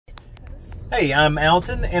Hey, I'm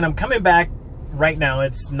Alton, and I'm coming back right now.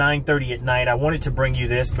 It's 9:30 at night. I wanted to bring you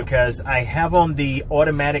this because I have on the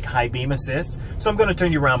automatic high beam assist. So I'm going to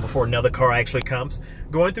turn you around before another car actually comes.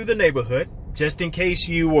 Going through the neighborhood, just in case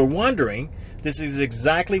you were wondering, this is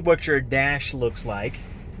exactly what your dash looks like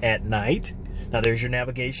at night. Now there's your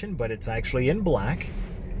navigation, but it's actually in black.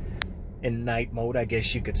 In night mode, I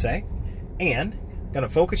guess you could say. And I'm going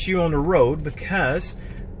to focus you on the road because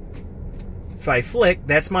if I flick,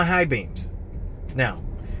 that's my high beams. Now,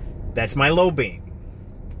 that's my low beam.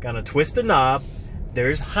 Gonna twist the knob,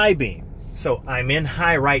 there's high beam. So I'm in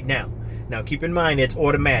high right now. Now keep in mind it's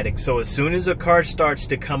automatic, so as soon as a car starts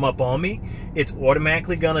to come up on me, it's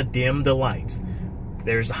automatically gonna dim the lights.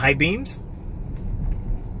 There's the high beams.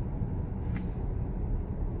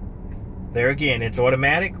 There again, it's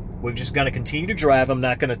automatic. We're just gonna continue to drive. I'm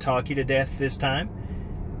not gonna talk you to death this time.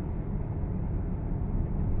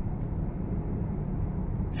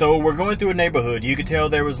 So we're going through a neighborhood. You could tell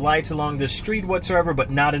there was lights along the street whatsoever, but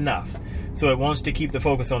not enough. So it wants to keep the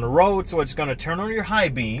focus on the road, so it's going to turn on your high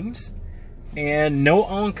beams. And no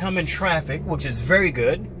oncoming traffic, which is very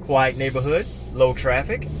good. Quiet neighborhood, low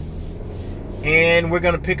traffic. And we're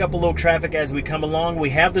going to pick up a little traffic as we come along.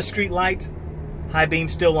 We have the street lights, high beam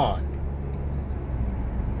still on.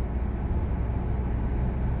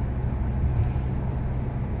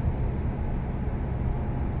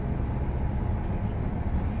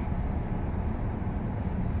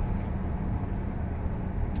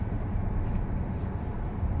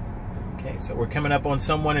 Okay, so we're coming up on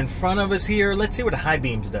someone in front of us here. Let's see what the high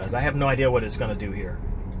beams does. I have no idea what it's going to do here.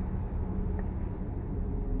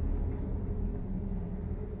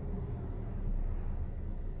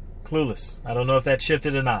 Clueless. I don't know if that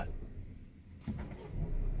shifted or not.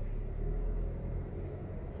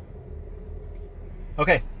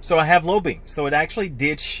 Okay, so I have low beam. So it actually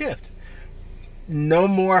did shift. No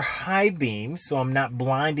more high beams, so I'm not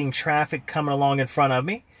blinding traffic coming along in front of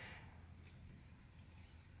me.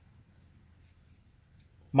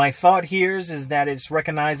 My thought here is that it's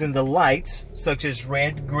recognizing the lights, such as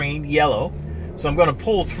red, green, yellow. So I'm going to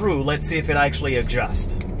pull through. Let's see if it actually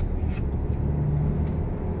adjusts.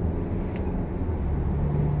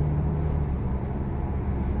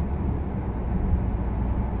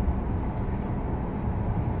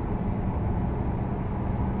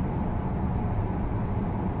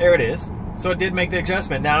 There it is. So it did make the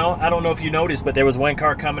adjustment. Now, I don't know if you noticed, but there was one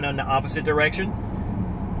car coming in the opposite direction.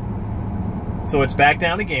 So it's back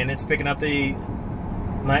down again. It's picking up the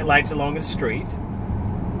night lights along the street.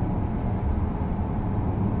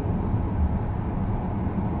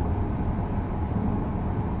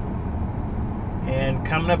 And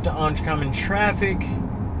coming up to oncoming traffic.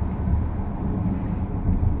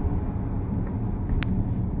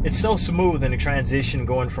 It's so smooth in the transition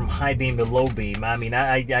going from high beam to low beam. I mean,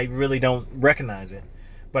 I really don't recognize it.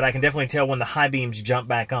 But I can definitely tell when the high beams jump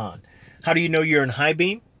back on. How do you know you're in high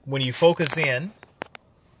beam? When you focus in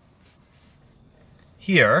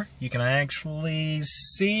here, you can actually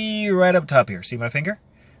see right up top here. See my finger?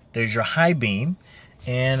 There's your high beam.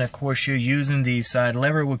 And of course you're using the side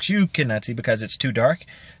lever, which you cannot see because it's too dark.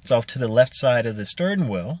 It's off to the left side of the steering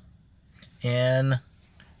wheel. And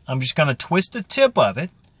I'm just going to twist the tip of it.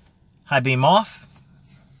 High beam off.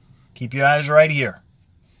 Keep your eyes right here.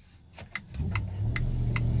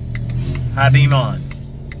 High beam on.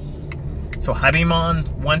 So high beam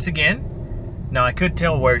on once again. Now I could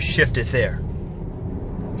tell where it shifted there.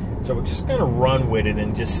 So we're just gonna run with it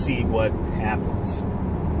and just see what happens.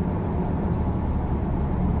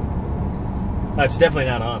 Now it's definitely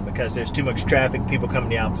not on because there's too much traffic, people coming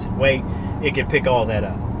the opposite way. It can pick all that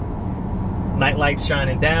up. Night lights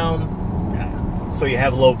shining down, so you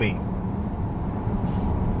have low beam.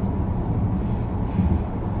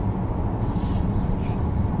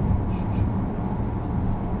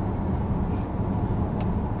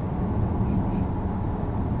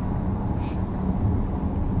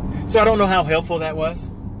 So I don't know how helpful that was.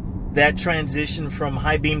 That transition from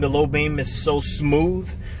high beam to low beam is so smooth.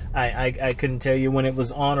 I couldn't tell you when it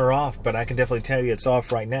was on or off, but I can definitely tell you it's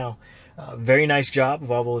off right now. Very nice job.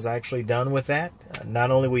 Volvo is actually done with that.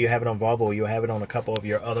 Not only will you have it on Volvo, you'll have it on a couple of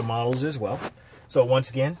your other models as well. So once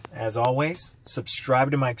again, as always, subscribe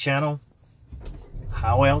to my channel.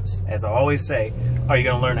 How else, as I always say, are you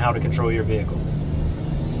going to learn how to control your vehicle?